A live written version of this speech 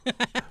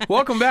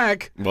Welcome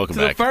back. Welcome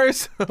to back. the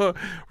first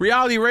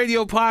reality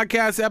radio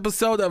podcast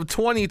episode of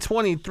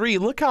 2023.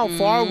 Look how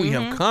far we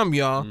have come,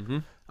 y'all.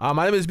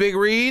 My name is Big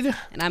Reed.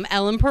 And I'm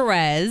Ellen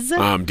Perez.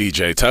 I'm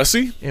DJ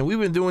Tasi. And we've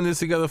been doing this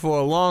together for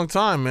a long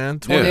time, man.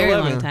 Very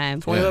long time.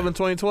 2011,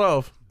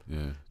 2012. Yeah.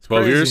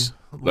 12 years?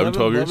 11,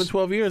 12 years? 11,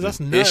 12 years. That's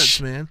nuts,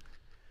 Ish. man.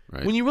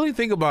 Right. When you really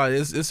think about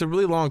it, it's a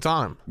really long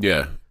time.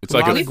 Yeah. It's A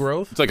like lot of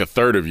growth. It's like a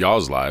third of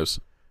y'all's lives.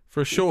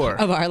 For sure.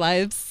 Of our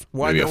lives.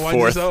 Why Maybe a why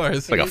fourth. just ours?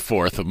 It's like a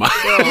fourth of mine.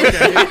 Oh,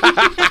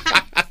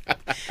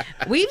 okay.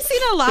 We've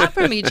seen a lot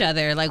from each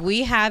other. Like,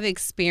 we have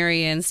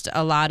experienced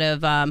a lot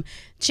of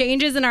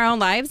changes in our own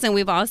lives, and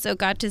we've also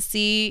got to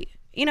see,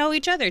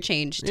 each other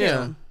change, too.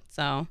 Yeah.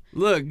 So,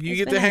 Look, you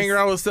get to hang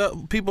around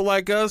with people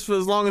like us for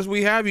as long as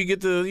we have. You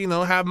get to,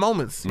 have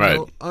moments Right.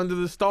 under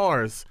the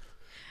stars,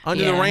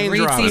 under the Reed's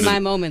raindrops. seen my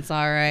moments,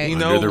 all right.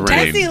 Under the rain.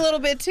 Tessie a little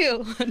bit,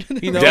 too.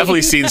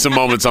 Definitely seen some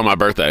moments on my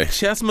birthday.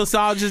 Chest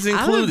massages I'm a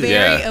included. very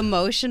Yeah.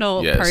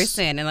 emotional Yes.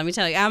 person, and let me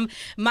tell you,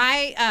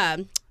 my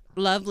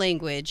love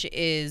language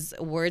is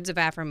words of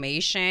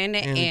affirmation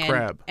And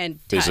crab. and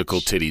Physical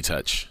touch. titty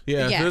touch.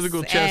 Yeah, Yes,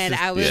 physical chest. and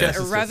I was chest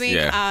rubbing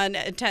Yeah. on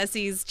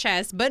Tessie's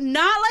chest, but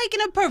not like in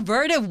a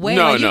pervertive way.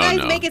 No, like you no, guys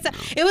no, make it sound.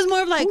 It was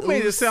more of like Who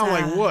made it sound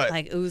like what?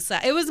 Like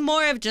oosa. It was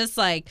more of just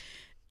like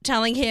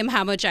telling him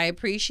how much I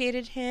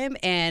appreciated him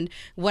and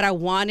what I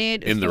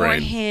wanted In the for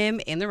rain.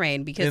 him in the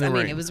rain because In the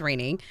rain. it was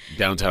raining.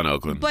 Downtown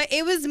Oakland. But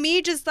it was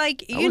me just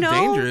like That was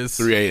dangerous.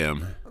 3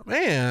 a.m.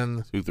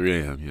 Man, 2, 3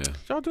 a.m., yeah. what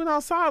y'all doing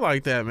outside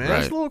like that, man? Right.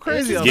 It's a little It's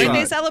crazy just outside.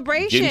 birthday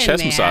celebration, Getting chest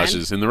man.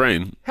 massages in the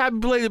rain. Happy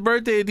belated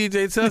birthday,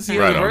 DJ Tasi.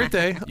 Right Happy on.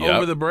 birthday Yep.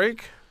 over the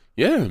break.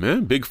 Yeah,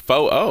 man. Big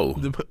faux-o.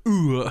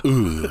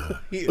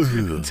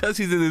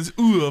 Tasi's in his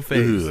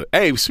phase. Ugh.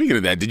 Hey, speaking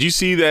of that, did you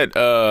see that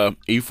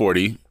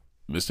E40,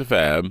 Mr.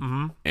 Fab,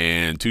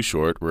 and Too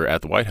Short were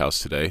at the White House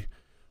today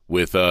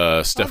with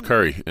Steph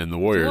Curry and the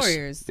Warriors?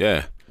 Warriors.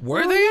 Yeah.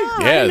 Were Oh, they? yeah.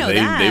 I Yeah, didn't know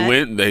that. they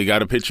went, they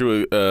got a picture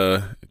with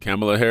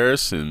Kamala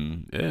Harris,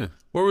 and yeah.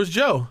 Where was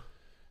Joe?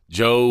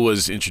 Joe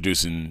was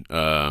introducing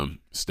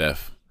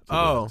Steph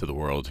to the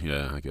world.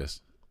 Yeah, I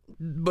guess.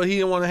 But he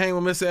didn't want to hang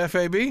with Mr.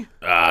 FAB?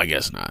 I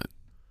guess not.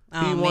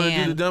 Oh, He wanted to do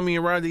man. the dummy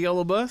and ride the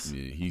yellow bus?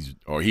 Yeah,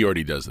 he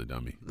already does the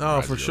dummy. Oh,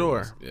 Rides for the sure.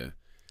 others. Yeah.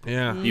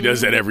 Yeah. He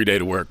does that every day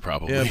to work,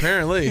 probably. Yeah,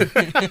 apparently.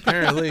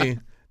 Apparently.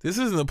 This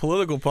isn't a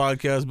political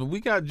podcast, but we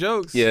got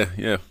jokes. yeah.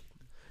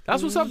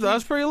 That's what's up, though.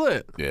 That's pretty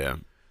lit. Yeah.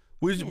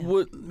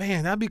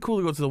 Man, that'd be cool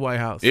to go to the White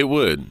House. It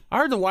would. I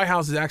heard the White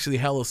House is actually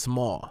hella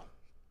small.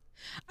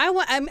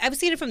 I've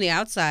seen it from the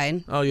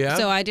outside. Oh, yeah?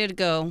 So I did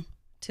go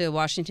to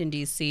Washington,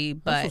 D.C.,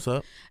 That's what's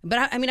up. but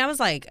I was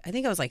like, I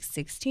think I was like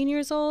 16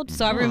 years old.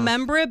 So I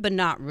remember it, but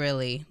not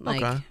really.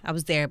 Like, Okay. I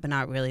was there, but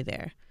not really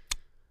there.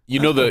 You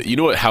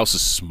know what house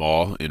is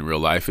small in real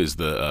life is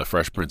the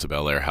Fresh Prince of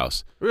Bel-Air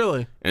house.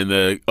 Really? And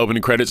the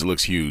opening credits, it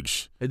looks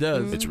huge. It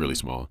does. It's really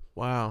small.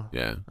 Wow.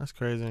 Yeah. That's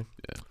crazy.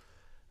 Yeah.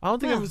 I don't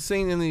think I've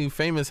seen any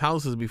famous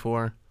houses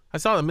before. I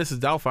saw the Mrs.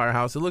 Doubtfire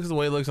house. It looks the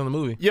way it looks on the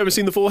movie. You ever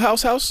seen the Full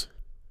House house?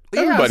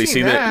 Yeah, I've Everybody's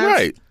seen that.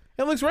 Right.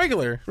 It looks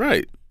regular.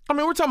 Right. I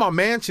mean, we're talking about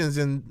mansions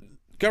and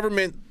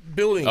government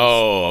buildings.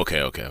 Oh, okay.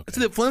 It's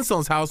the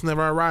Flintstones house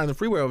whenever I ride on the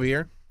freeway over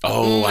here.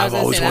 Oh, I I've was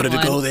gonna always say that wanted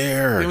to go one. You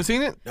there. haven't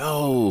seen it?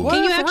 No. What?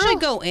 Can you For actually real?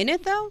 go in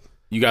it, though?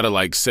 You gotta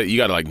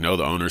know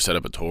the owner, set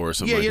up a tour or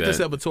something Yeah, like you that. have to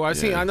set up a tour.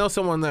 Yeah. I know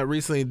someone that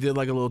recently did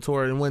like a little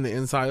tour and went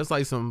inside. It's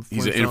like some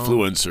He's an Flintstone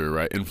influencer,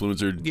 right?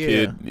 Influencer Yeah.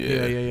 kid.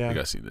 Yeah. I think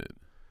I seen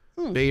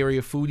that. Bay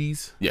Area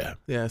foodies. Yeah.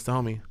 Yeah, it's the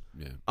homie.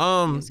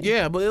 Yeah.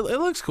 Yeah, but it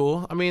looks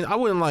cool. I mean, I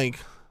wouldn't like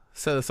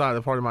set aside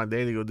a part of my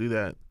day to go do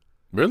that.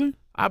 Really?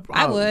 I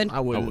would. I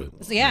would. I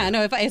would. So, yeah, I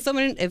know.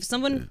 If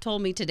someone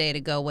told me today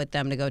to go with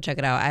them to go check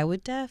it out, I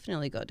would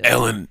definitely go do it.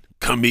 Ellen,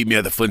 come meet me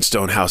at the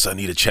Flintstone house. I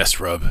need a chest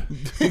rub.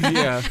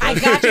 Yeah. I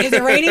got you. Is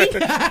it raining?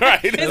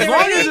 Right. Is As it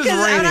long as raining? it's 'Cause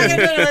I'm not raining. gonna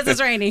do it unless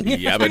it's raining.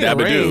 Yabba Speaking of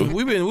dabba rain, do.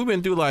 we've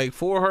been through like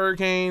 4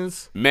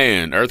 hurricanes.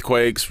 Man,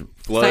 earthquakes,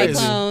 floods.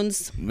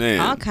 Cyclones, Man.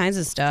 all kinds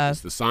of stuff.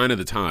 It's the sign of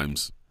the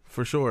times.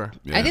 For sure.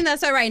 Yeah. I think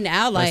that's why right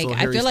now, like, little I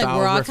Harry feel like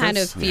we're all Styles kind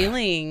of reference.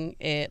 feeling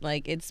it.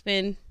 Like, it's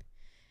been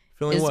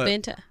Feeling what?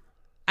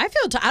 I I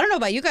don't know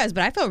about you guys,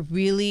 but I feel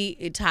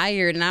really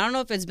tired. And I don't know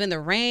if it's been the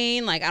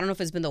rain. Like, I don't know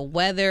if it's been the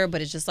weather,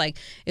 but it's just like,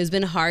 it's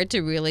been hard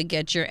to really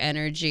get your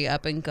energy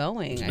up and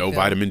going. There's I no feel.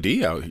 vitamin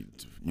D out,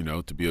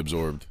 to be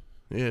absorbed.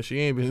 Yeah, she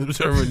ain't been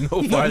observing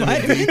no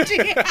vitamin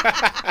D.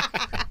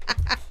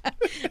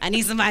 I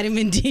need some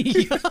vitamin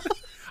D.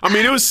 I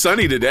mean, it was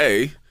sunny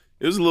today.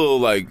 It was a little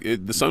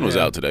the sun was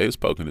Yeah. out today. It was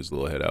poking his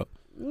little head out.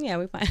 Yeah,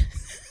 we fine.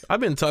 I've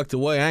been tucked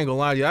away. I ain't gonna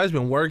lie to you. I've just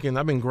been working.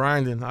 I've been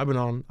grinding. I've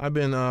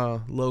been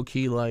low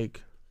key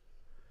like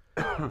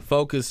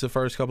focused the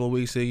first couple of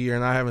weeks of the year,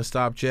 and I haven't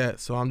stopped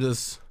yet. So I'm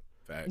just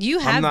You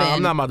have been.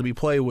 I'm not about to be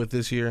played with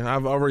this year.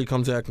 I've already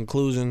come to that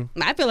conclusion.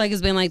 I feel like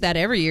it's been like that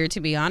every year, to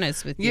be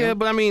honest with you. Yeah,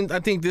 but I mean, I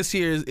think this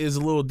year is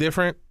a little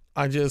different.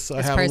 I have a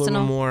little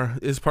personal? bit more.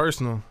 It's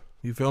personal.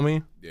 You feel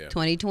me? Yeah.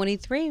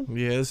 2023.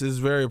 Yeah, this is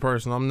very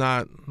personal. I'm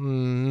not.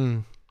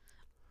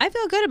 I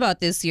feel good about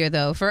this year,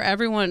 though, for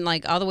everyone,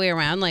 like all the way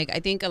around. Like, I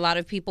think a lot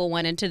of people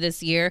went into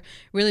this year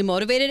really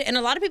motivated, and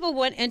a lot of people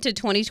went into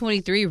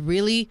 2023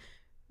 really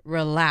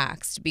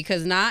relaxed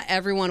because not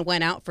everyone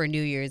went out for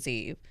New Year's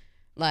Eve.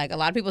 Like, a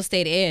lot of people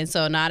stayed in,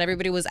 so not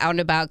everybody was out and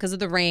about because of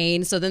the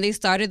rain. So then they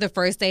started the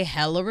first day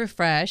hella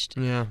refreshed.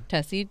 Yeah.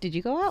 Tessie, did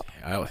you go out?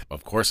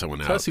 Of course I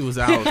went out. Tessie was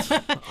out. I was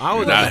at the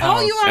Oh,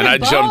 house. you were on And a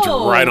I jumped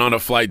boat. right on a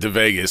flight to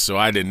Vegas, so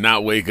I did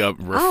not wake up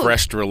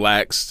refreshed,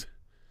 relaxed.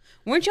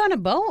 Weren't you on a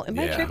boat? Am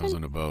I Yeah, I tripping? was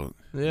on a boat.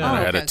 Yeah. I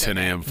Oh, had a okay, 10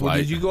 a.m. Well, flight.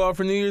 did you go out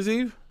for New Year's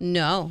Eve?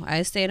 No,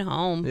 I stayed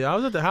home. Yeah, I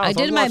was at the house. I was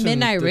did my watching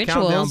midnight the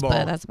Countdown rituals, Ball,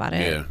 but that's about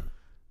it. Yeah.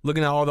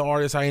 looking at all the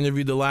artists I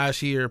interviewed the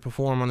last year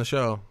perform on the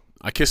show.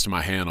 I kissed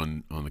my hand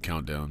on the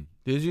countdown.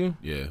 Did you?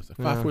 Yeah. It was like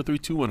Yeah. 5, 4, 3,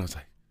 2, 1. I was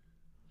like,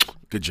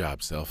 good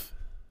job, self.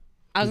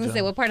 I was going to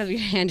say, what part of your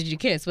hand did you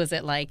kiss? Was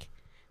it like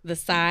the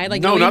side?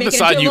 Like No, you not the make it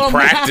side into a you little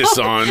practice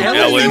mouth? on, Ellen.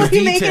 Ellen.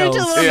 You make it into a Details.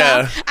 little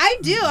Yeah. mouth. I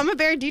do. I'm a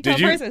very detailed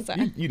Did you? person. So.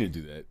 You didn't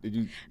do that. Did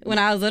you? When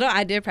I was little,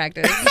 I did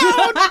practice.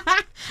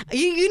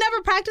 you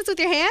never practiced with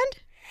your hand?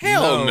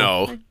 Hell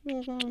no.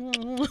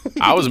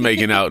 I was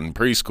making out in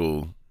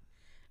preschool.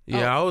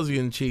 Yeah, I was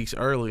getting cheeks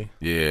early.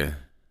 Yeah.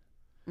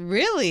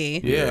 Really?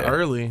 Yeah, Yeah.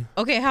 early.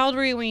 Okay, how old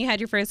were you when you had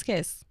your first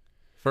kiss?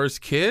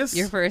 First kiss?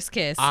 Your first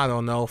kiss. I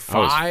don't know. I was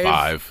 5?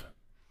 5.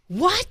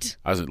 What?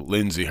 I was at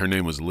Lindsay. Her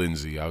name was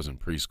Lindsay. I was in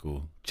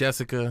preschool.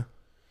 Jessica.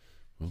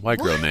 White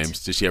girl What?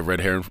 names. Did she have red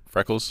hair and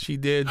freckles? She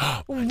did.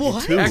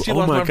 What? too. Actually Oh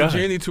lost my my God.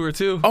 virginity to her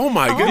too. Oh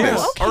my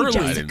goodness. okay, early.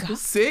 Jessica.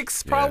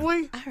 6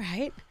 probably. All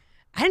right.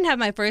 I didn't have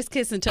my first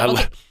kiss until I,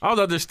 lo- I was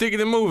out there sticking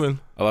and moving.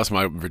 I lost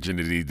my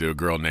virginity to a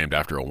girl named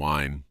after a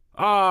wine.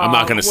 I'm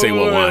not gonna say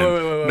what wine.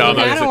 No, I'm not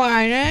I gonna don't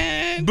want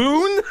it.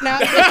 Boone.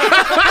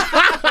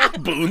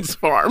 No. Boone's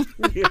Farm.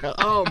 Yeah.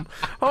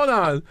 Hold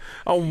on.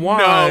 A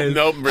wine.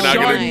 No, we're not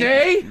gonna.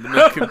 Chardonnay. we're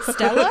not gonna-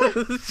 Stella?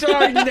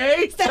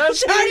 Chardonnay.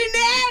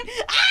 Chardonnay.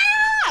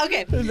 Ah!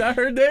 Okay. Is that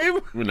her name?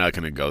 We're not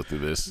gonna go through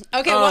this.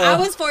 Okay, well, I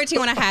was 14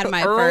 when I had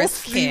my Earl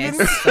first kiss.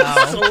 Stevens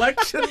So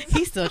selection.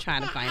 he's still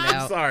trying to find I'm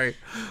out. sorry.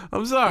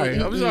 I'm sorry.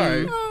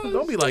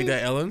 Don't be like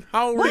that, Ellen.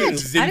 How old are you? I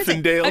just said-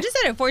 Zinfandel. I just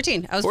said it,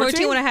 14. I was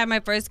 14 when I had my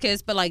first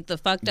kiss, but like the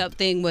fucked up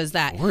thing was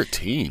that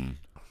 14.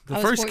 The I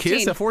was first 14.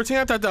 kiss at 14?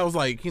 I thought that was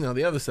like,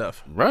 the other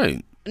stuff.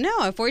 Right. no,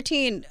 at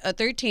 14,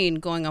 13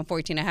 going on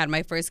 14, I had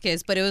my first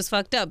kiss, but it was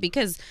fucked up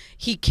because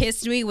he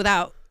kissed me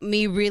without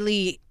me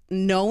really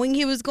knowing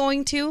he was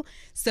going to.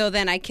 So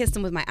then I kissed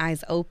him with my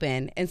eyes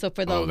open. And so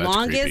for the Oh, that's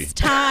longest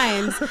creepy.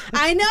 times,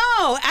 I know,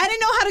 I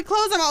didn't know how to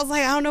close them. I was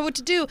like, I don't know what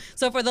to do.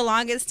 So for the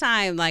longest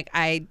time, like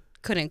I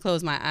couldn't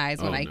close my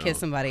eyes when Oh, I no. kissed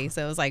somebody.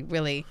 So it was like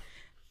really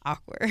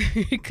awkward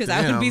because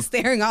I would Damn. be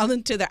staring all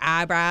into their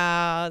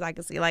eyebrows. I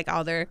could see like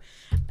all their,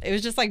 it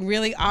was just like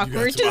really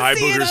awkward to Eye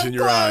see it boogers up in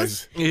your close.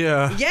 eyes.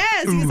 Yeah.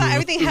 Yes, you saw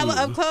everything hella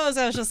up close.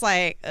 I was just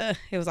like, ugh,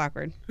 it was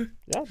awkward.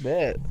 Not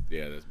bad.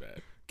 Yeah, that's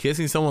bad.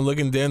 Kissing someone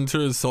looking dead into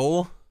his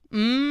soul?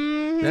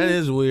 Mm-hmm. That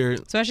is weird.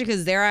 Especially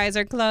because their eyes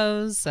are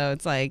closed. So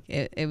it's like,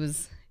 it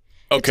was,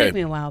 it took me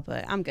Okay. a while,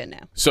 but I'm good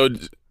now. So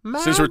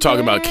since we're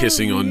talking about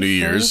kissing on New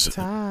Year's,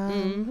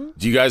 Mm-hmm.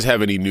 do you guys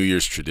have any New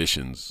Year's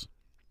traditions?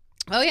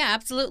 Oh, yeah,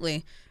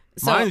 absolutely.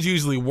 So Mine's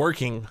usually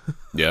working.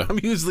 Yeah. I'm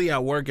usually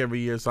at work every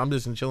year, so I'm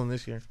just chilling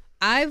this year.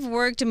 I've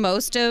worked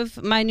most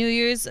of my New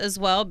Year's as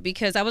well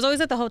because I was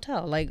always at the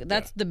hotel. Like,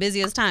 that's the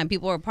busiest time.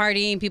 People are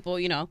partying. People,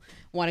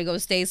 want to go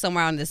stay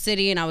somewhere in the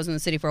city. And I was in the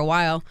city for a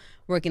while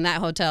working that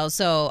hotel.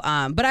 So,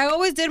 but I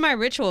always did my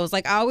rituals.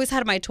 Like, I always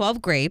had my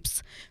 12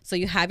 grapes. So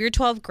you have your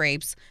 12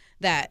 grapes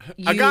that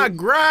you... I got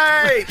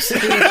grapes.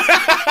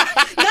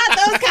 Not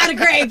those kind of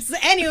grapes.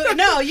 Anyway,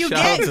 no, you Shout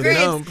out get to grapes.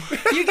 them.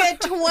 You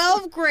get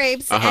 12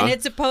 grapes, and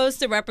it's supposed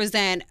to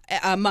represent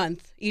a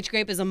month. Each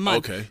grape is a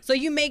month. Okay. So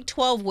you make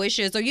 12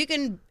 wishes, or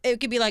it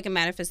could be like a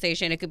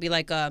manifestation. It could be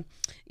like an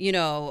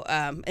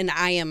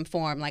I am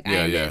form, like I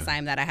am this, I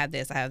am that, I have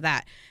this, I have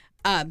that.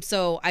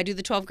 So I do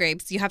the 12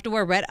 grapes. You have to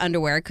wear red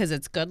underwear because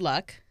it's good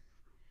luck.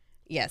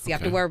 Yes, you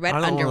have to wear red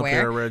I don't want a underwear.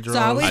 pair of red So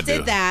I always I do.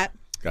 did that.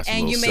 Got some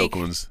And little you silk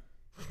make- ones.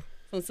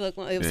 Some silk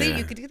one. See, Yeah.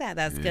 you could do that.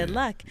 That's good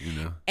luck. You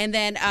know. And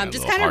then just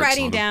little kind of hearts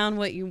writing on 'em. down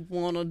what you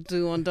want to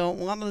do and don't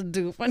want to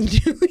do for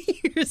New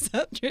Year's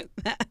after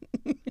that.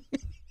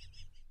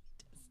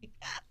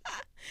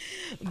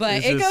 But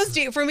It's it just- goes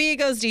deep. For me, it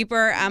goes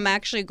deeper. I'm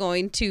actually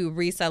going to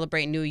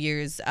re-celebrate New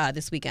Year's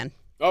this weekend.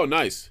 Oh,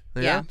 nice.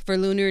 Yeah, for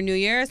Lunar New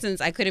Year,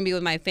 since I couldn't be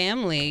with my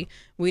family,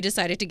 we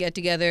decided to get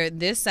together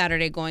this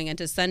Saturday going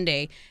into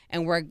Sunday,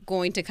 and we're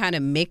going to kind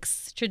of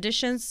mix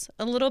traditions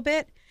a little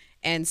bit.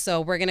 And so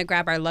we're going to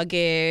grab our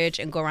luggage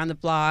and go around the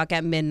block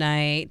at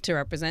midnight to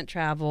represent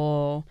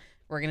travel.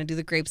 We're going to do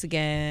the grapes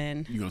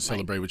again. You gonna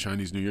celebrate with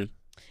Chinese New Year?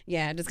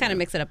 Yeah, just kind of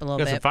mix it up a little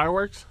Got some bit.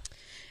 fireworks?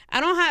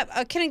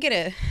 I couldn't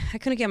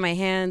get my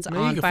hands Maybe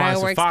you on can find some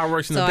fireworks.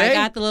 fireworks in so the bay. I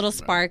got the little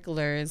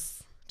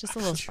sparklers. Just a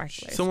little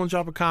sparklers. Someone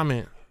drop a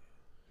comment.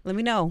 Let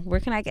me know. Where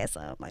can I get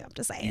some? Like, I'm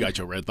just saying. You got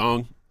your red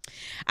thong?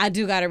 I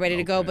do got it ready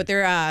to go, Okay. but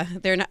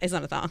they're not. It's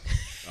not a thong.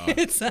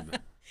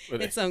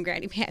 It's some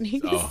granny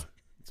panties. Oh,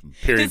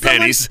 period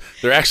panties.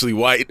 They're actually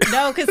white.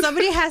 No, because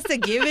somebody has to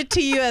give it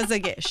to you as a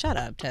gift. Shut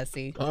up,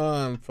 Tessie. Oh,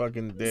 I'm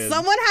fucking dead.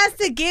 Someone has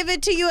to give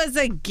it to you as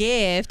a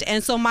gift,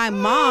 and so my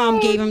mom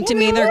gave them to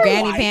me. Their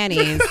granny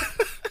panties.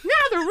 Now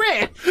they're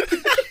red.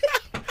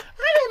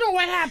 I don't know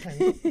what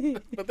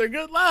happened. But they're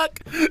good luck.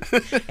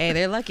 Hey,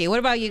 they're lucky. What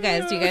about you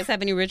guys? Do you guys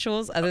have any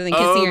rituals other than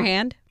kissing your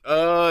hand?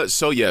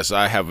 So yes,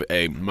 I have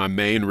my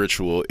main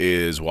ritual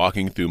is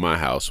walking through my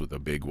house with a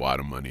big wad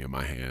of money in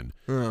my hand.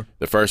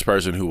 The first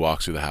person who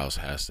walks through the house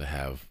has to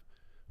have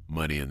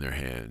money in their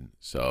hand.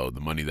 So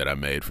the money that I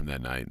made from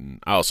that night, and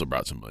I also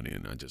brought some money,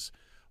 and I just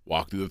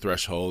walked through the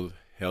threshold,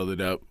 held it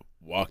up,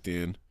 walked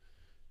in,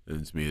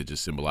 and to me it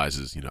just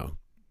symbolizes,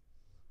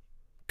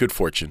 good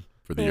fortune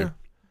for the year.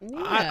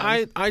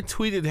 Yeah. I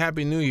tweeted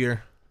Happy New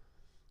Year.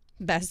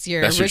 That's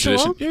your That's ritual?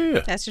 your tradition?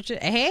 Yeah. That's your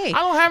tradition. Hey. I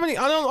don't have any.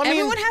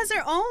 Everyone has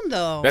their own,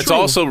 though. That's True.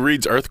 also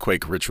Reed's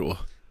earthquake ritual.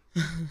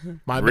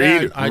 My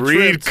bad.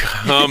 Reed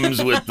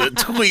comes with the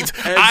tweets.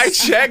 I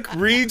check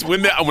Reed's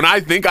when I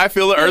think I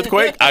feel an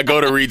earthquake. I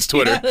go to Reed's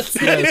Twitter. Yes.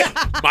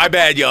 My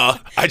bad, y'all.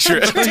 I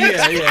tripped.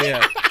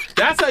 Yeah.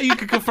 That's how you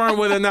can confirm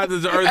whether or not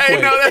there's an earthquake.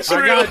 Hey, no, that's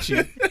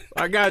real.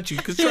 I got you.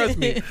 Because trust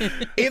me,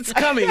 it's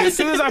coming. As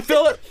soon as I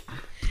feel it.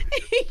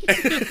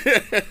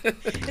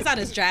 It's on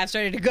his drafts,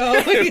 ready to go.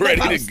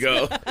 Ready to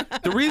go.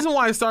 The reason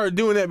why I started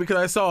doing that because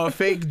I saw a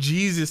fake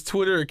Jesus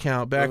Twitter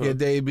account back in the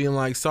day being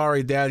like,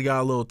 "Sorry, Dad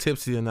got a little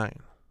tipsy tonight."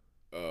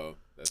 Oh,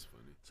 that's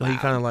funny. So he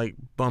kind of like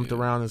bumped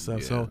around and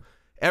stuff. Yeah. So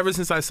ever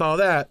since I saw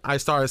that, I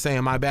started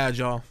saying, "My bad,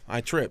 y'all.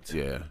 I tripped."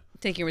 Yeah.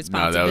 Taking No,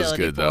 responsibility that was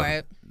good for though.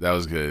 it. That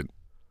was good.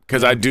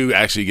 Because I do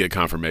actually get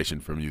confirmation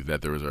from you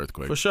that there was an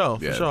earthquake. For sure.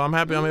 I'm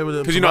happy I'm able to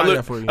Because provide I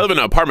that for you. live in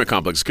an apartment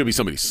complex. It could be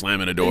somebody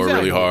slamming a door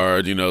really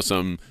hard.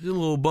 Some Just a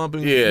little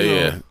bumping.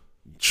 yeah. I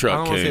Truck don't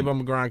want to say came. bump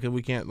and grind because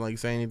we can't like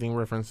say anything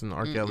referencing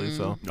R. Kelly.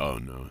 So Oh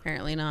no.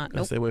 Apparently not. I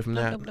Nope. stay away from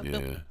that.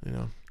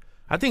 Yeah.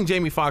 I think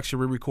Jamie Foxx should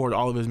re-record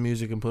all of his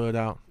music and put it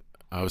out.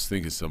 I was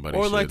thinking somebody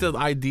Or should. like the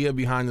idea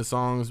behind the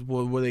songs,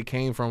 where they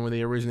came from, where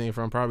they originated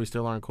from, probably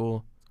still aren't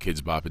cool. Kids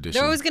Bop edition.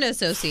 They're always going to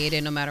associate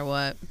it no matter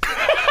what.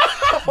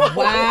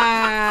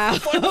 Wow.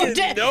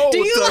 No, do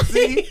you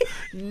Tussie.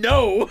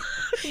 No.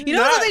 You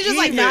know something's just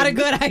like not a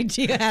good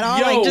idea at all?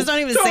 Yo, like just don't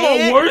even that's say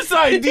the it. worst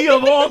idea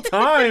of all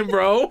time,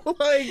 bro.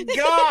 Like,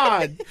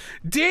 God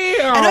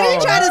damn. I know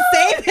you trying to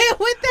save it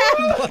with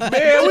that, but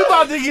Man, we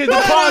about to get the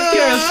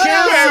podcast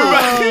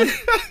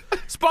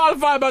canceled.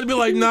 Spotify about to be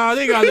like, nah,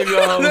 they gotta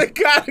go. They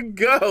gotta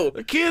go.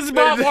 Kids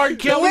about R. the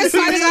Kelly. worst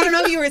part is I don't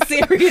know if you were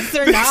serious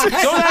or not.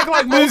 Don't act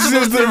like most This of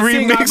us is the didn't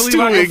sing I remix Believe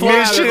to I Can Fly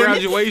at Ignition.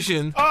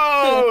 graduation.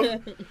 Oh.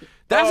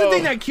 That's the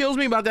thing that kills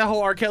me about that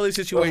whole R. Kelly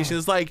situation.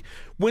 Is like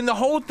when the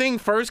whole thing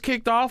first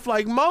kicked off,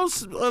 like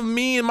most of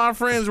me and my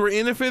friends were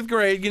in the 5th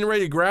grade getting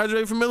ready to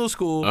graduate from middle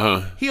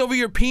school. He over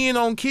here peeing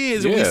on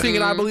kids and we Yeah.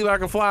 singing I Believe I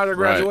Can Fly at our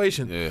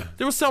graduation. Yeah.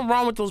 There was something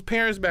wrong with those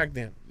parents back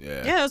then.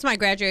 Yeah. Yeah, that was my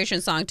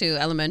graduation song too,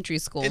 elementary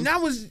school. And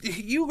that was,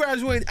 you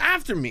graduated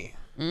after me.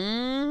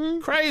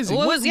 Crazy.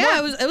 Well, it was a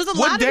what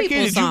lot of decade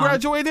people's did you song.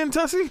 graduate in,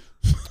 Tussie?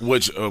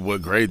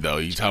 What grade though?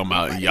 Y'all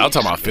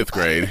talking about 5th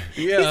grade?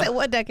 He Yeah. said,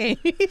 what decade?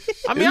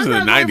 I mean, It was I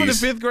in the graduated from the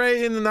 90s. 5th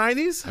grade in the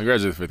 90s. I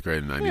graduated 5th grade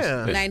in the 90s.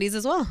 Yeah. Hey. 90s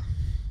as well.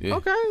 Yeah.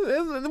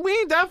 Okay. We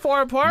ain't that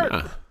far apart.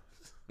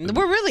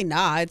 We're really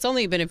not. It's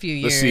only been a few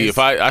years. Let's see. If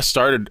I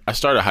started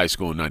high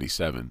school in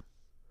 97.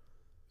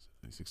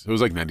 It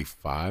was like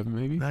 95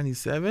 maybe.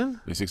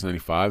 97? 96,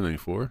 95,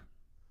 94.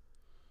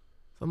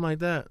 Something like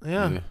that.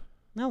 Yeah.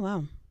 Oh,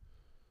 wow.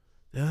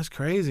 Yeah, that's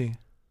crazy.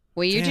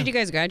 What year Damn. did you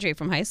guys graduate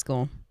from high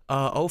school?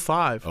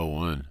 05.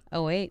 01.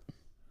 Oh, wait.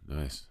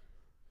 Nice.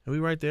 Are we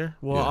right there?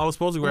 Well, Yeah. I was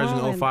supposed to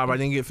graduate Well, in 05. I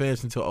didn't get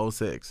finished until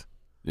 06.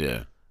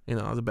 Yeah. You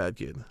know, I was a bad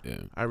kid. Yeah.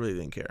 I really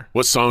didn't care.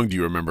 What song do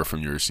you remember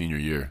from your senior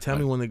year? Tell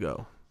me when to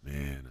go.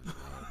 Man.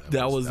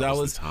 That was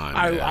the time.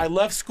 I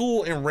left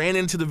school and ran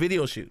into the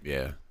video shoot.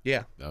 Yeah.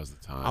 Yeah. That was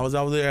the time. I was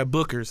over there at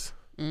Booker's.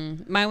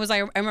 Mine was, I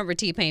remember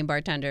T-Pain,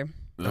 Bartender.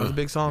 That was a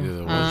big song. Yeah,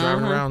 that I was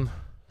driving around.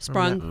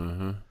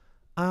 Sprung.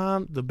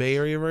 The Bay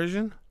Area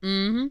version.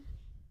 Mm-hmm.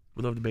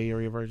 We love the Bay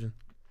Area version.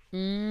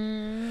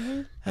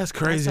 Mm-hmm. That's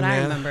crazy, That's what man.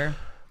 I remember.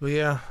 But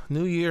yeah,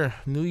 new year,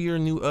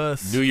 new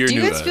us. New Year, Do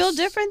you new guys us. feel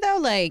different, though?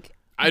 Like,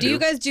 I do you do.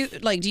 guys do,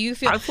 like, do you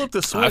feel... I flipped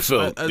the switch.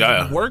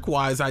 yeah. Work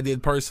wise, I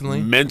did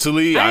personally.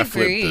 Mentally, I I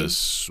flipped agree. the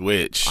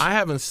switch. I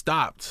haven't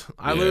stopped.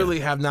 I Yeah.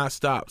 literally have not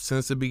stopped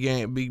since the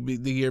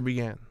year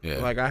began. Yeah.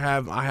 Like I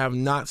have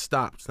not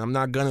stopped. I'm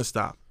not gonna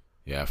stop.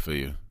 Yeah, I feel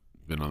you.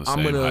 Been on the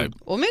I'm same gonna- hype.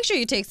 Well, make sure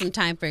you take some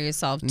time for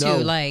yourself, too. No,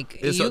 Like,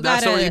 It's, you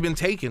that's gotta... already been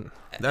taken.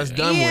 That's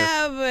done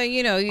Yeah, but,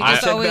 you know, you I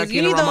just check always... back You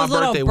in need around my those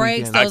little birthday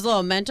breaks, weekend. those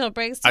little mental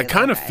breaks, too. I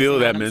kind of guys, feel you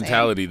know that what I'm saying?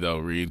 mentality though,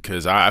 Reed,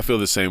 because I feel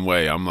the same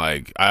way. I'm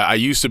like, I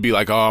used to be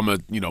like, oh,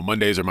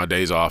 Mondays are my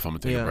days off. I'm gonna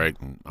take Yeah. a break.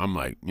 And I'm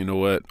like, you know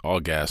what? All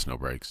gas, no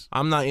breaks.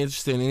 I'm not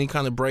interested in any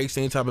kind of breaks,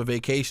 any type of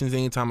vacations,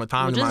 any time of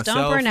time Well, to just myself.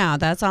 don't burn out.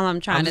 That's all I'm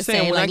trying I'm to just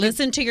saying, say. when I Like, get-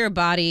 listen to your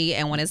body,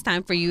 and when it's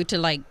time for you to,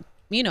 like,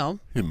 you know...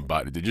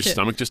 Did your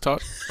stomach just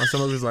talk? My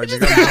stomach was like, they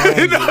got bones.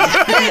 he's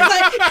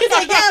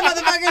like, yeah,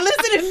 motherfucker,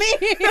 listen to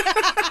me.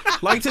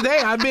 Like today,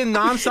 I've been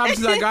nonstop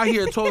since I got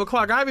here at 12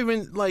 o'clock. I've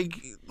even, like,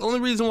 the only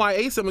reason why I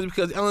ate something is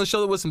because Ellen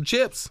showed up with some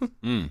chips.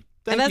 And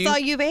that's all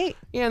you've ate?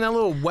 Yeah, and that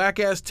little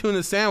whack-ass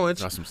tuna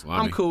sandwich. Got some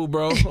salami. I'm cool,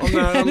 bro. I'm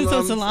not, I'm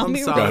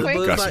solid,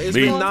 but it's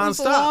been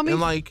nonstop. And,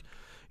 like,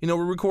 you know,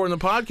 we're recording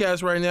the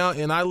podcast right now,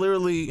 and I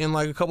literally, in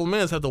like a couple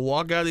minutes, have to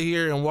walk out of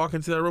here and walk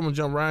into that room and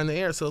jump right in the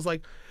air. So it's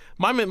like,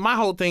 my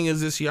whole thing is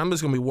this year, I'm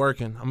just going to be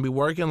working. I'm going to be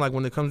working. Like,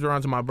 when it comes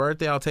around to my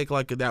birthday, I'll take,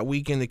 like, that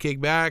weekend to kick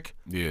back.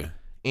 Yeah.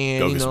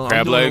 And, go you get know, some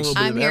crab legs.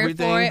 I'm here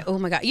for it. Oh,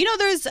 my God. You know,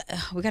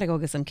 we got to go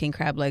get some king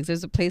crab legs.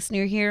 There's a place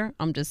near here.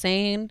 I'm just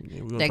saying.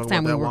 Next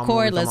time we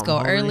record, let's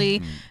go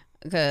early.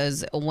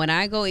 Because when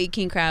I go eat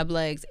king crab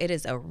legs, it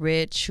is a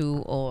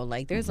ritual.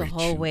 Like, there's a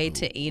whole way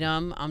to eat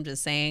them. I'm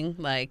just saying,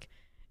 like,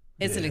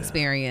 it's an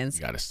experience.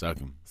 You got to suck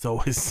them.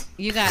 So it's...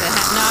 You got to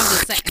I'm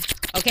just saying.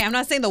 Okay, I'm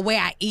not saying the way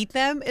I eat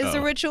them is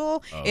a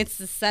ritual. It's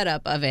the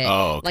setup of it.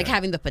 Oh, okay. Like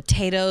having the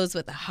potatoes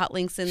with the hot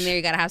links in there.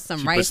 You got to have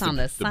some rice on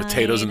the side. The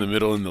potatoes in the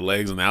middle and the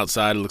legs on the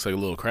outside. It looks like a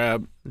little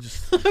crab.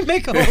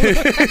 Make a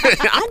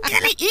I'm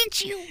going to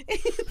eat you.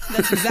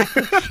 That's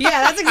exactly.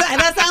 Yeah, that's exactly.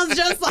 That sounds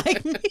just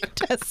like me,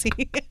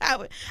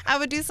 Tasi. I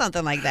would do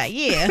something like that.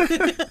 Yeah.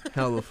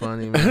 Hella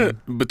funny,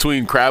 man.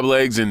 Between crab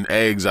legs and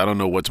eggs, I don't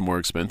know what's more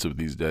expensive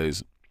these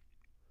days.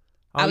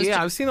 Oh,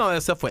 yeah. I've seen all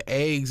that stuff with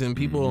eggs and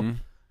people...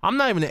 I'm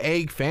not even an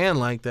egg fan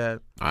like that.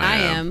 I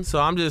am.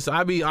 So I'm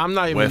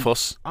not even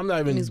Huevos. I'm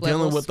not even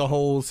dealing with the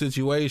whole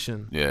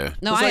situation. Yeah.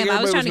 No, Just I like am.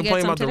 I was trying to complaining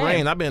get some about today. the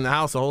rain. I've been in the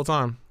house the whole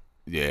time.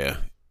 Yeah.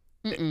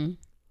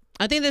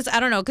 I think I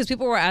don't know, because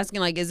people were asking,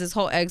 like, is this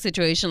whole egg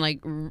situation, like,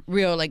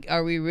 real? Like,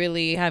 are we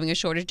really having a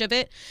shortage of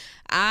it?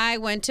 I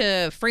went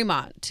to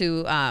Fremont,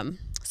 to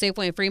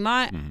Safeway in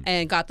Fremont,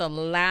 and got the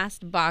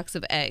last box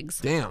of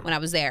eggs when I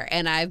was there.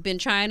 And I've been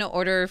trying to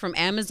order from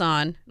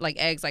Amazon, like,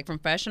 eggs, like, from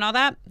Fresh and all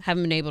that.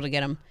 Haven't been able to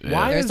get them.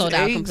 Yeah. They're sold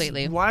out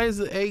completely. Why is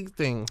the egg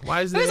thing?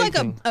 Why is there was like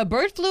a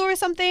bird flu or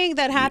something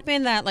that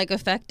happened that, like,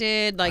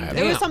 affected, like,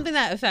 there was something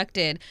that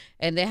affected,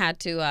 and they had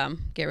to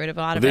get rid of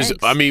a lot of eggs.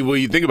 I mean, when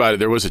you think about it,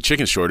 there was a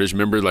chicken shortage.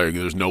 Remember, like,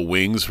 there's no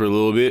wings for a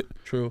little bit.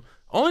 True.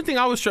 Only thing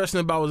I was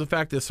stressing about was the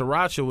fact that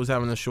Sriracha was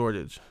having a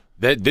shortage.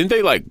 That didn't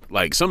they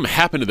like something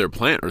happened to their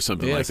plant or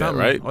something like that,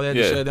 right? Oh, they had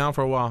to shut it down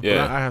for a while.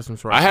 Yeah, I have some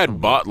Sriracha. I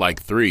had bought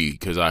like 3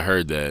 because I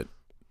heard that,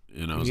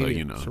 and I was like,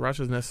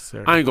 Sriracha's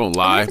necessary. I ain't gonna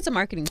lie. It's a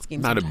marketing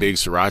scheme. Not a big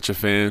Sriracha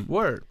fan.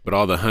 Word. But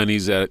all the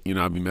honeys that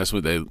I be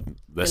messing with,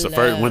 that's the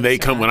first when I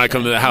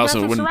come to the house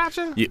and when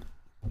Sriracha? Yeah,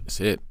 that's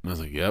it. And I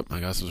was like, yep,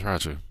 I got some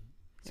Sriracha.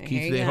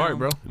 Keeps their heart,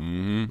 bro. I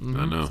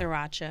know.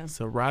 Sriracha.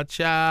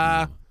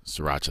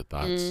 Sriracha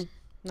thoughts.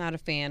 Not a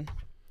fan.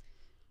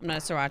 I'm not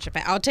a Sriracha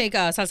fan. I'll take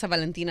salsa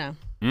Valentina.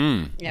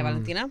 Yeah,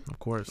 Valentina. Of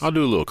course. I'll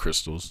do a little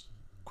crystals.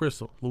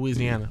 Crystal,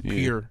 Louisiana,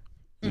 pure.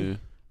 Yeah.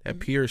 That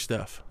pure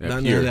stuff. That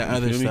None of that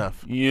other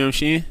stuff. You know what I'm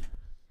saying?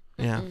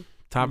 Yeah.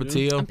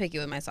 Tapatio. I'm picky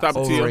with my sauce.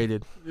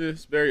 Overrated. Yeah,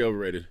 it's very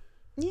overrated.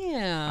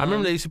 Yeah. I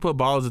remember they used to put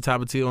bottles of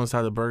Tapatio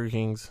inside the Burger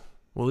Kings.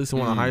 Well, at least the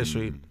one on High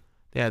Street.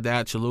 They had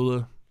that,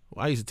 Cholula.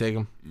 Well, I used to take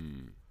them.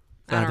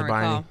 I don't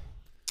recall.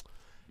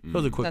 It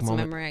was a quick That's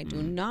moment. a memory I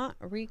do not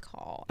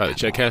recall. By the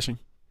check cashing?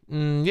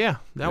 Yeah,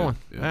 that one.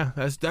 Yeah,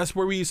 that's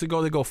where we used to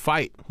go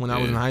fight when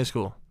I was in high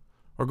school,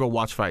 or go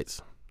watch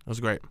fights. It was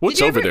great. What's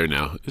over there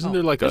now? Isn't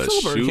there like a Burger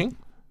shoe?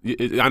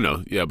 King. I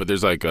know, yeah, but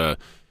there's like a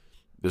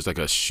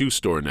shoe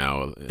store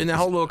now In that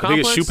whole little I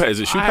think complex? is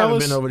it Shoe I haven't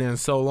Palace? been over there in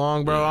so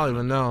long, bro. I don't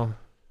even know.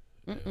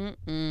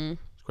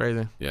 It's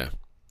crazy. Yeah.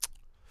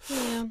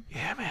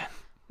 Yeah, man.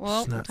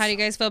 Well, how do you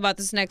guys feel about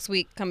this next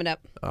week coming up?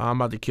 I'm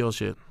about to kill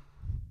shit.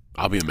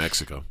 I'll be in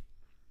Mexico.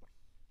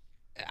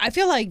 I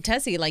feel like,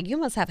 Tasi, like, you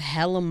must have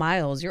hella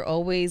miles. You're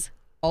always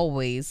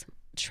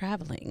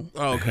traveling.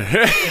 Oh,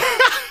 okay.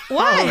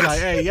 What? I was like,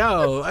 hey,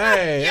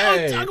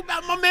 hey. Talk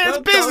about my man's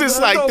business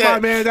like don't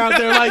that. my man out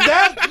there like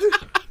that.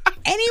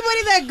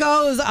 Anybody that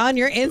goes on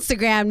your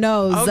Instagram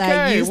knows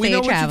that you stay we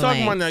know traveling. what you're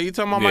talking about now. You're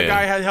talking about my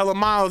guy had hella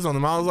miles on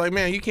him. I was like,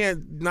 man, you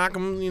can't knock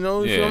him, you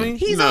feel me?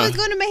 He's always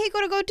going to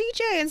Mexico to go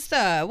DJ and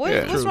stuff.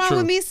 What's wrong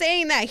with me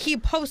saying that? He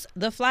posts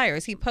the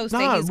flyers. He posts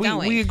that he's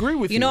going. We agree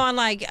with you. You know, on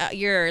like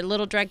your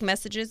little direct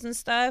messages and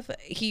stuff,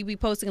 he be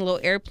posting a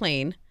little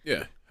airplane.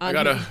 Yeah. I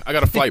got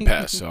a flight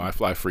pass, so I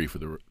fly free for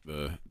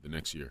the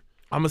next year.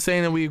 I'm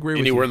saying that we agree with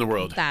you. Anywhere in the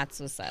world. That's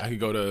what's up. I could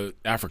go to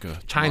Africa.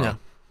 China.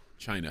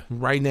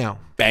 Right now.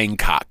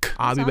 Bangkok.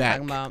 I'll be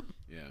back.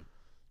 Yeah.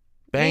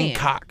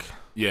 Bangkok.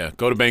 Yeah,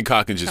 go to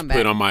Bangkok and just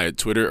put on my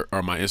Twitter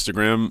or my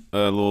Instagram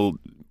little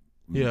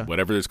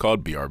whatever it's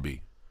called,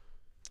 BRB.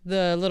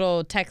 The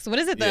little text. What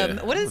is it?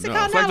 What is it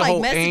called it's now? like the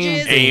Like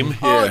messages. AIM.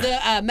 Oh,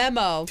 the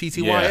memo.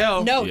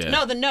 TTYL. Note. Yeah.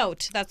 No, the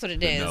note. That's what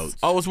it is. Notes.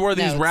 Oh, it's where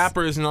these Notes.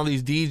 rappers and all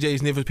these DJs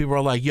and different people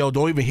are like, yo,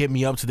 don't even hit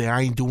me up today.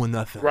 I ain't doing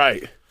nothing.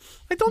 Right.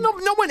 Like,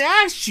 no one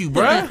asked you,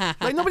 bruh.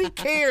 Like, nobody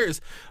cares.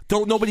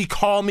 Don't nobody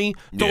call me.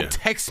 Don't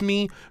text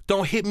me.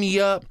 Don't hit me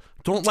up.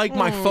 don't like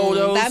my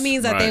photos. That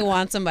means that they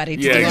want somebody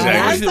to Yeah, do exactly.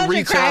 That's such a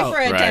Reach cry out. for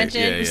Right,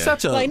 attention. yeah, yeah. It's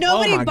such a Like,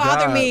 nobody oh my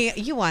bother God. me.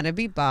 You want to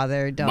be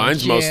bothered, don't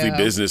Mine's you? mostly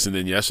business, and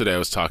then yesterday I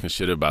was talking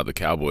shit about the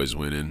Cowboys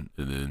winning,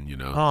 and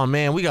then Oh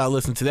man, we gotta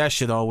listen to that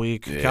shit all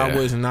week. Yeah.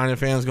 Cowboys and Niner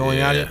fans going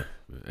at it.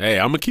 Hey,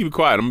 I'm gonna keep it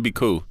quiet. I'm gonna be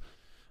cool.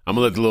 I'm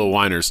gonna let the little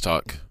whiners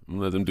talk. I'm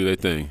gonna let them do their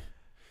thing.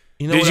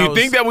 You know Did what you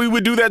think that we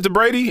would do that to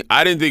Brady?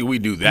 I didn't think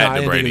we'd do that I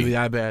to didn't think Brady. it'd be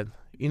that bad.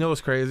 You know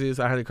what's crazy is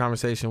I had a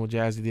conversation with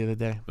Jazzy the other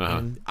day,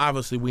 and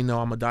obviously we know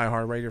I'm a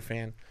diehard Raider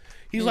fan.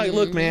 He's like,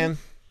 "Look, man,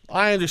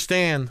 I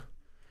understand,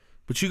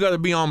 but you got to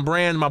be on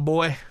brand, my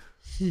boy."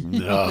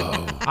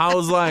 No. I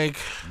was like,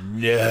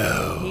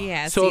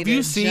 No. so if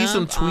you see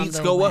some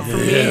tweets go up for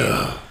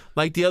me,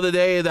 like the other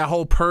day, that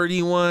whole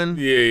Purdy one, and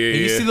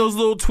you see those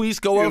little tweets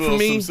go up for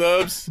me,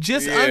 subs.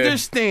 just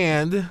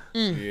understand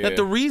that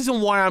the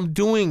reason why I'm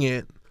doing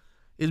it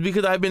is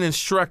because I've been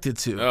instructed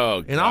to.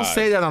 Oh, and I'll God.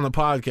 say that on the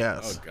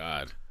podcast. Oh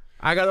God.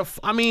 I gotta.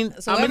 I mean,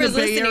 So I'm in the whoever's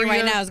Bay listening Area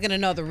right now is gonna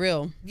know the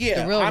real.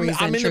 Yeah, the real reason.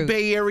 I'm in truth. the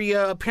Bay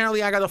Area.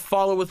 Apparently, I got to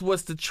follow with what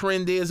the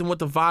trend is and what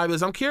the vibe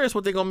is. I'm curious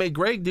what they're going to make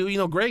Greg do. You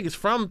know, Greg is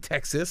from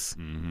Texas.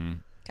 Mm-hmm.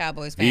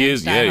 Cowboys fan. He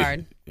is.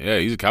 Diehard. Yeah,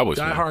 he's a Cowboys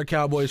fan. Diehard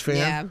Cowboys fan.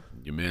 Yeah.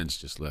 Your man's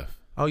just left.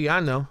 Oh, yeah, I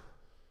know.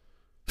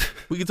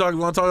 We can talk.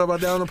 Want to talk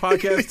about that on the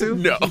podcast, too?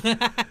 No.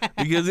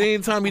 Because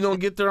anytime you don't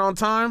get there on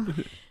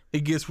time, it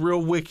gets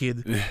real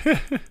wicked.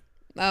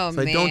 Oh,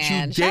 like, man. don't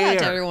you Shout out to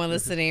dare. everyone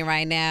listening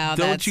right now.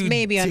 Don't That's you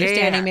maybe dare.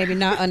 understanding, maybe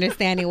not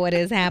understanding what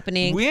is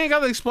happening. We ain't got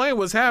to explain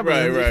what's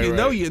happening. Right, if you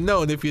know, right. you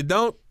know. And if you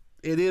don't,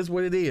 it is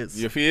what it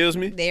is. You feels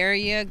me? There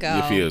you go.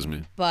 You feels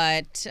me?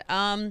 But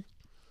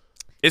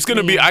It's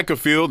gonna be. I could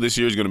feel this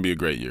year's gonna be a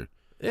great year.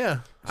 Yeah.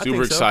 I Super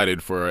think so.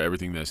 excited for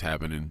everything that's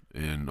happening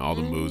and all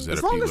the moves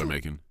that long people as- are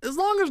making. As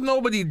long as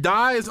nobody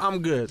dies,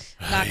 I'm good.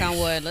 knock on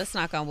wood. Let's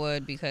knock on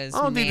wood because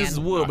I don't think this is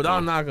wood, but I'll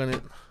knock on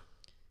it.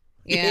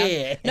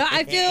 Yeah. No,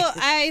 I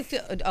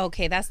feel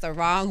okay, that's the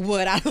wrong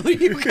wood. I looked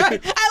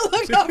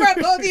over at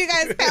both of you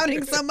guys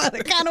pounding some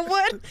other kind of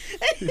wood.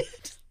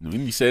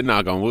 When you said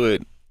knock on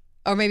wood.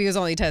 Or maybe it was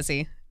only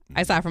Tasi.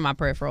 I saw it from my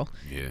peripheral.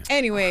 Yeah.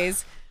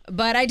 Anyways,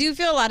 but I do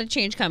feel a lot of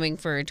change coming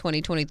for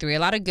 2023. A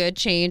lot of good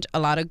change, a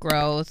lot of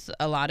growth,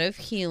 a lot of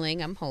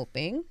healing, I'm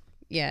hoping.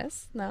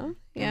 Yes? No?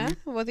 Yeah?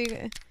 What do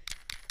you...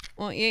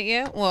 Well,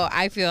 yeah. Well,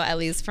 I feel, at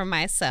least for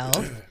myself.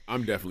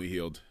 I'm definitely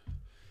healed.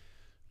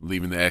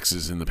 Leaving the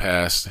exes in the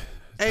past.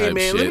 Hey, type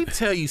man, shit. let me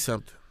tell you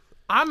something.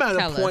 I'm at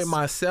Tell a point us.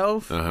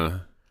 myself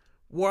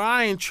where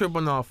I ain't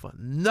tripping off of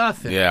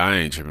nothing. Yeah, I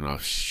ain't tripping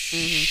off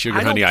sugar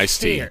I honey don't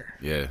iced tea. care.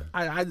 Yeah.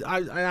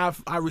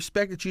 I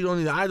respect that you don't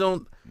need. I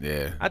don't.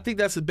 Yeah. I think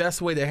that's the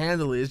best way to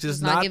handle it. It's just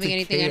It's not not giving to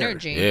anything care.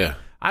 energy. Yeah.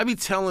 I be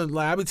telling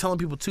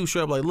people too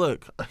straight up, like,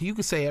 look, you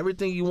can say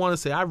everything you want to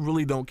say. I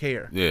really don't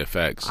care. Yeah,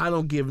 facts. I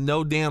don't give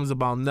no damns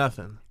about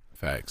nothing.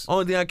 Facts.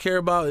 Only thing I care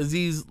about is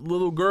these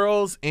little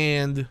girls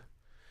and,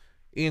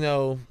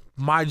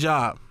 my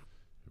job.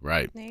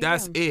 Right. There you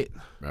That's go. it.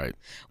 Right.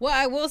 Well,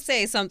 I will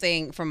say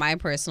something from my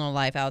personal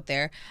life out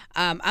there.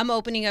 I'm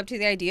opening up to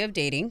the idea of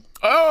dating.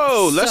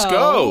 Oh, let's So,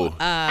 go.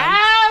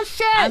 Oh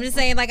shit! I'm just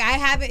saying, like, I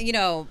haven't,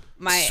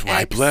 my Swipe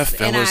ex left,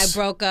 and I fellas.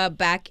 broke up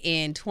back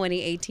in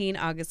 2018,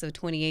 August of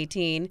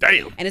 2018.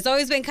 Damn. And it's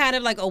always been kind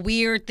of like a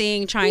weird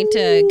thing trying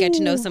to get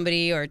to know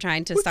somebody or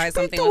trying to start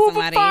something with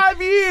somebody. For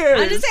 5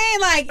 years. I'm just saying,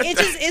 like,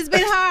 it's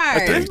been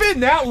hard. It's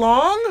been that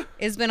long?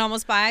 It's been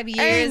almost 5 years.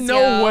 Ain't no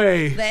yo.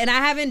 way. And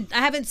I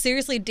haven't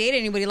seriously dated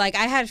anybody. Like,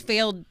 I had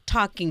failed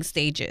talking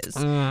stages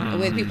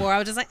with people where I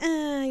was just like,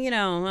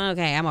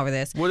 okay, I'm over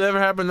this. Whatever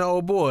happened to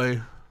old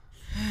boy?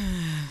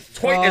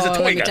 I'm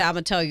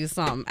gonna tell you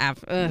something.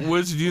 After,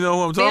 Which, do you know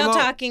who I'm talking failed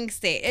about? talking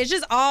stage. It's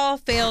just all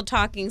failed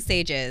talking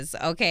stages.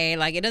 Okay,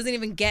 like it doesn't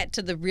even get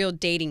to the real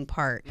dating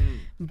part.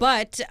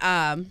 But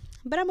I'm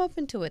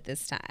open to it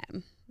this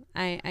time.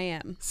 I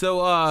am.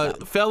 So,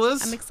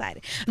 fellas, I'm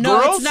excited.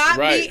 No, Girls? it's not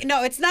Right. me.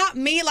 No, it's not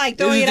me like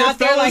throwing Is it it out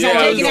there just like fellas? I'm Yeah,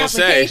 I taking was gonna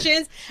say.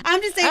 applications.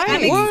 I'm just saying I'm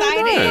Hey, why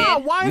excited.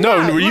 not? Why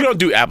No, not? you don't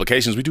do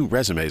applications. We do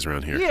resumes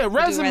around here. Yeah,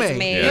 resume.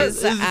 resumes.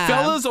 Is it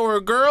fellas or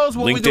girls?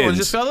 What we doing? LinkedIn's.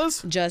 Just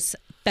fellas? Just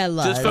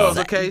fellas. Just fellas,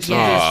 okay. So Aw,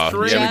 just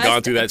you straight. haven't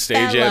gone through that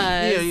stage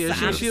yet? Yeah,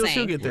 I'm she'll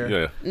saying. get there.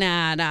 Yeah.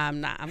 Nah, I'm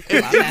not. I'm cool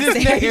off that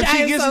If stage. she I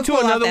am gets so into cool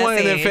off another that one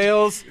and then stage.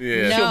 fails,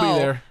 Yeah. she'll be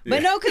there.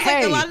 But no, because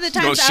like a lot of the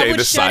times I shave would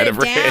the side shut of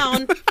it her head.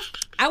 down.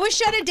 I would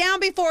shut it down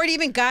before it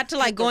even got to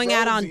like going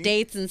out on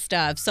dates and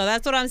stuff. So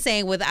that's what I'm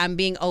saying with I'm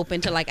being open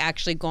to like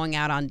actually going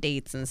out on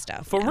dates and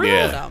stuff. For real?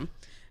 Yeah. So,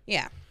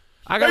 yeah.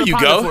 I got There a you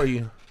partner go. for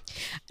you.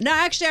 No,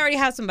 actually, I already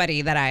have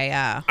somebody that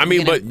I I'm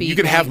mean, gonna but be you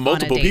can have going on a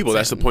multiple date people.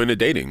 That's the soon. point of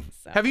dating.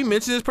 So. Have you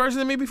mentioned this person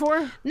to me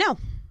before? No.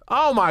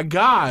 Oh my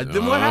God!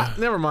 Then what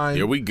happened? Never mind.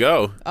 Here we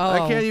go. Oh,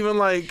 I can't even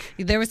like.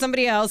 There was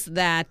somebody else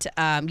that,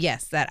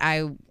 that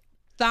I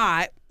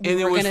thought And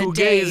we it were was gonna Fugazi,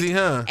 date,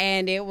 huh?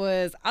 and it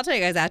was. I'll tell you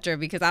guys after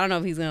because I don't know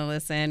if he's gonna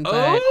listen. But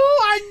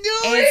Oh, I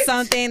knew it. it's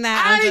something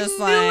that I'm just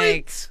knew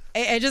like.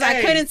 it. I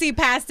Hey. couldn't see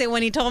past it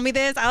when he told me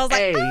this. I was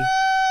like, Hey,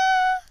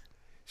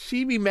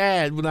 she be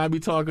mad when I be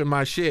talking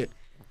my shit.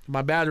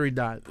 My battery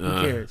died. Who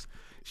cares?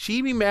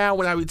 She be mad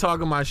when I be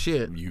talking my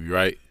shit. You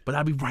right. But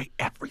I be right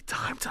every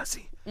time,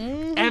 Tasi.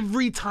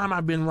 Every time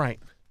I've been right.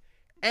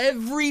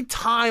 Every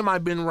time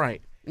I've been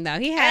right. No,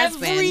 he has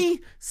been.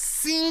 Every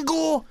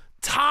single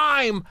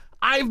time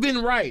I've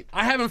been right.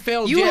 I haven't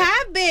failed yet. You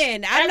have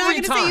been. I'm not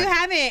going to say you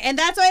haven't. And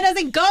that's why it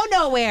doesn't go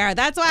nowhere.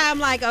 That's why I'm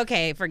like,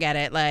 okay, forget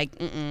it. Like,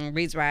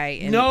 Reed's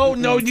right. And, no,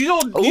 you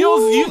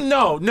don't.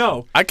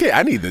 No.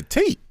 I need the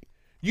tape.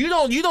 You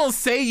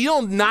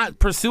don't not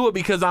pursue it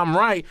because I'm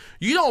right.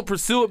 You don't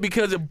pursue it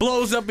because it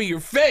blows up in your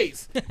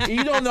face. And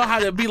you don't know how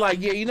to be like,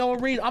 yeah, you know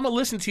what, Reed? I'm going to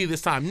listen to you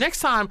this time. Next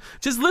time,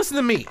 just listen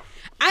to me.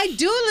 I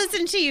do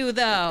listen to you,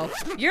 though.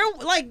 You're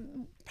like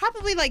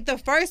probably like the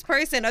first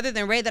person other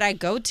than Ray that I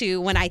go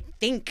to when I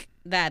think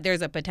that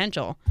there's a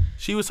potential.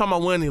 She was talking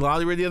about winning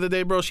Lolly Ray the other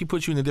day, bro. She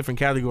put you in a different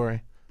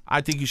category.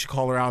 I think you should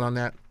call her out on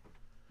that.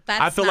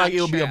 I feel like it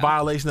would be a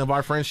violation of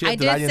our friendship I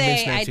didn't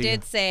mention that to you. I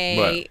did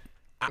say...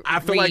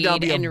 I feel Reed like that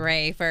would be and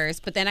Ray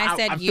first, but then I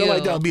said you. I feel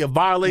like that would be a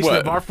violation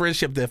of our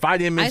friendship if I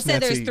didn't mention that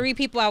to you. I said there's 3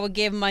 people I would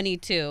give money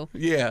to.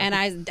 Yeah. And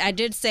I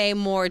did say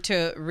more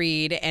to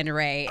Reed and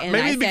Ray. And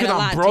maybe I said because a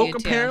lot I'm broke,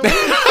 to you apparently.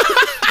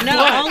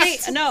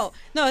 No,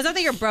 it's not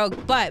that you're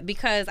broke, but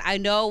because I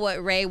know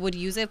what Ray would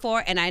use it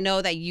for, and I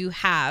know that you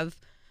have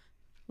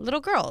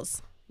little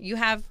girls. You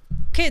have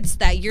kids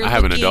that you're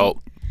have an adult.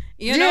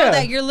 You know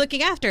that you're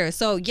looking after.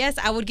 So yes,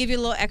 I would give you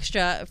a little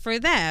extra for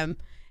them.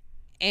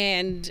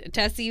 And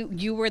Tasi,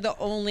 you were the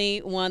only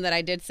one that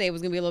I did say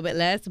was gonna be a little bit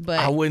less, but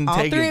I wouldn't all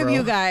take 3 it, of bro.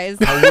 you guys,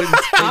 I wouldn't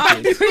take all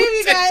it. 3 of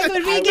you guys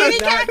would be getting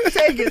cashed.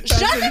 Take it, Shut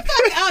the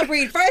fuck up,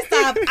 Reed. First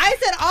off, I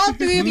said all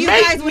 3 of you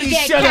guys would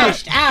get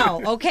cashed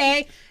out.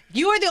 Okay,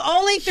 you are the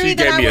only 3 she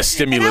that gave I me would. a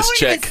stimulus and I wouldn't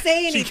check. even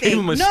say She gave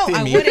him anything. a No,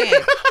 I stimmy.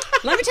 wouldn't.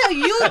 Let me tell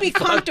you, you would be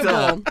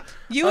comfortable.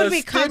 You would A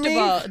be stimmy?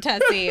 comfortable,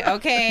 Tasi.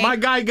 Okay. My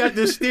guy got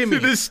the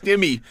stimmy. The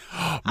stimmy,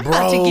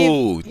 about to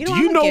bro. give- Do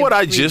you know what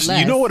I just? less.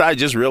 You know what I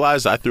just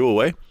realized I threw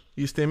away?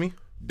 You stimmy?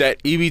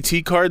 That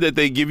EBT card that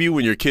they give you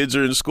when your kids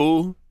are in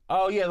school.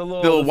 Oh yeah, the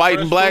little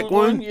white and black food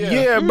one.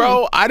 Yeah,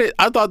 bro. I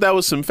thought that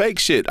was some fake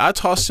shit. I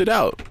tossed it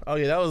out. Oh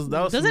yeah, that was.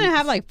 Doesn't it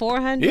have like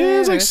 400? Yeah,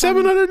 it's like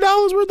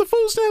 $700 worth of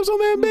food stamps on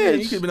that Yeah, bitch.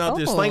 you could have been out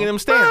there Oh. slinging them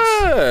stamps.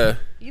 Yeah.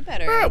 You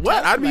better.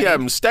 What? tell I'd be somebody.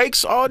 having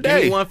steaks all Give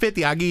me day.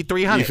 150. I'll give you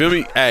 300. You feel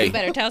me? Hey. You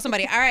better tell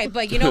somebody. All right,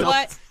 but you know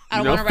what? I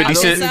don't You know, want to wrap 50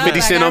 this cent- up. 50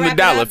 I cent gotta on the wrap it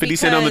dollar, up 50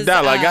 cent on the because,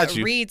 dollar. I got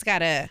you. Reed's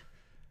got a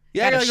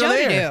Yeah, I got gotta a go show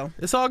to there. do.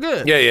 It's all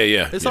good. Yeah.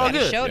 It's yeah. all got a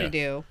good. show Yeah. to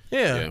do.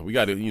 Yeah. We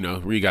got to,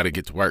 we got to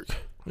get to work.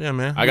 Yeah,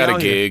 man. I got We a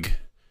out here. gig.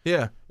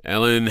 Yeah.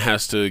 Ellen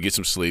has to get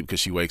some sleep because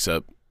she wakes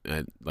up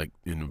at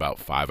in about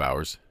 5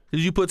 hours. Did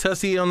you put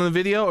Tasi on the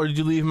video, or did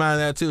you leave mine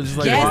that too? Just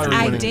like Yes, lottery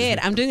I winnings? did.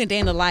 I'm doing a day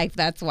in the life.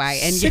 That's why.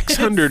 And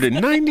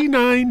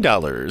 $699.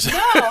 No,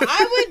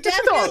 I would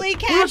definitely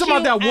cash We were talking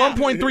about that out.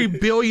 $1.3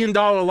 billion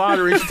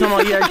lottery. She's talking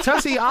about, yeah,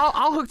 Tasi,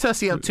 I'll hook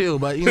Tasi up too,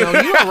 but you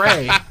and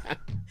Ray.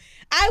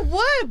 I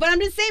would, but I'm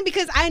just saying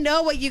because I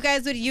know what you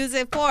guys would use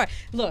it for.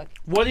 Look,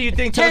 What do you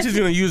think Tasi's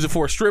gonna use it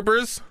for?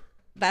 Strippers?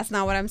 that's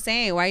not what I'm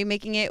saying. Why are you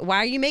making it? Why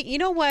are you making? You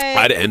know what?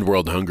 I'd end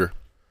world hunger.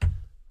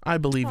 I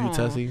believe you,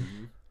 Tasi.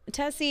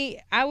 Tessie,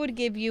 I would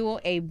give you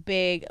a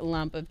big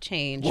lump of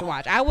change.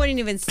 Watch. I wouldn't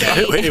even say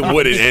It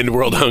wouldn't end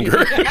world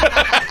hunger.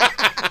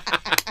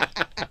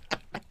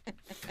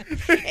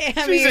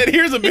 She said,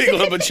 here's a big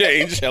lump of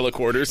change, hella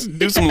quarters.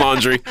 Do some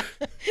laundry.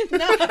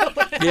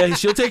 Yeah,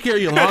 she'll take care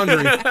of your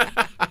laundry.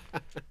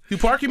 You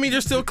parking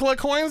meter still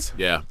collect coins?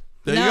 Yeah.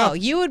 There you no, go.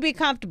 you would be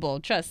comfortable.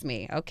 Trust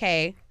me.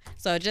 Okay.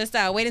 So just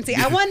wait and see.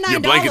 I won $9. Your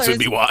blankets would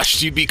be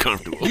washed. You'd be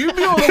comfortable. You'd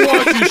be able to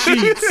wash your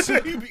sheets.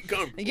 You'd be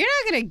comfortable. You're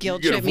not gonna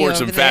guilt You trip could me afford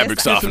over some fabric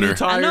this. softener.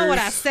 Some I know what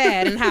I tires.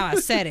 said and how I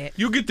said it.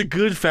 You get the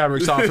good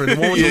fabric softener, the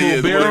one with the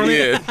little bear on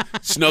it.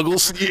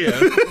 Snuggles. Yeah.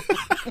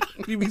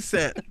 You be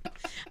set.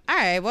 All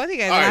right, both of you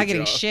guys All are right, not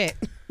getting y'all. shit.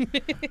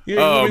 You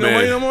Oh, ain't giving me no man.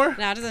 money no more?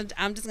 No,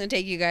 I'm just gonna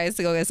take you guys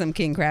to go get some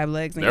king crab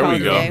legs. And There call we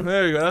it a go. day.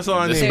 There you go. That's all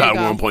I That's need. There you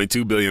about go.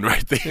 1.2 billion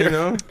right there. You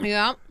know? Yep.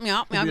 Y'all be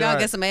all gotta right.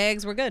 get some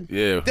eggs. We're good.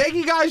 Yeah. Thank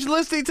you guys for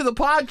listening to the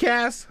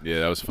podcast. Yeah,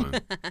 that was fun.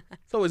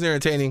 It's always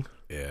entertaining.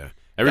 Yeah.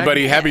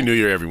 Everybody, Happy New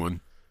Year,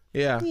 everyone.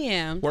 Yeah.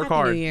 Yeah. Work Happy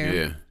hard. New Year.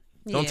 Yeah.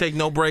 Don't take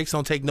no breaks.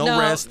 Don't take no No,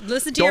 rest.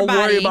 listen to don't your body.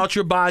 worry about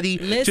your body.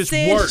 Listen Just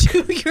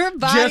work. to your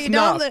body. Just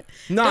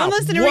Don't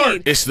listen to work.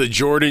 Reed. It's the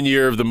Jordan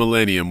year of the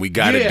millennium. We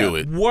got to do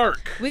it.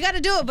 Work. We got to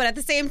do it, but at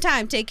the same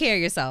time, take care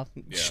of yourself.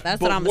 That's But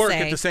what I'm work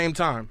gonna say. at the same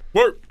time.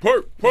 Work.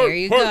 There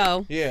you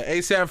go. Yeah,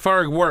 ASAP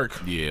Ferg, work.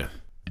 Yeah.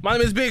 My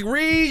name is Big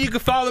Reed. You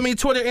can follow me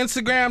Twitter,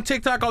 Instagram,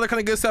 TikTok, all that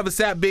kind of good stuff. It's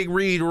at Big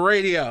Reed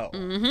Radio.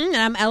 And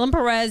I'm Ellen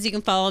Perez. You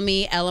can follow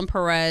me, Ellen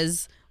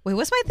Perez. Wait,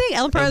 what's my thing?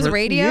 Ellen Perez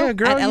Radio? Yeah,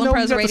 girl, At you Ellen know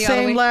Perez you got Radio. the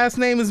same last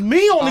name as me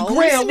on the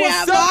gram.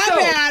 What's up, my though?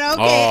 bad.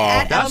 Okay. Oh,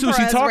 at That's Ellen who she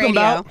Perez talking Radio.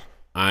 about.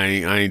 I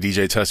ain't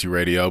DJ Tasi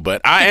Radio, but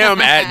I am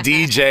at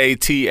DJ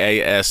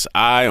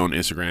Tasi on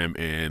Instagram,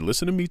 and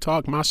listen to me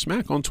talk my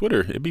smack on Twitter.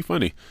 It'd be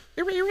funny.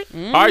 All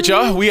right,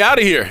 y'all. We out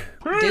of here.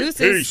 Deuces.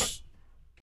 Peace.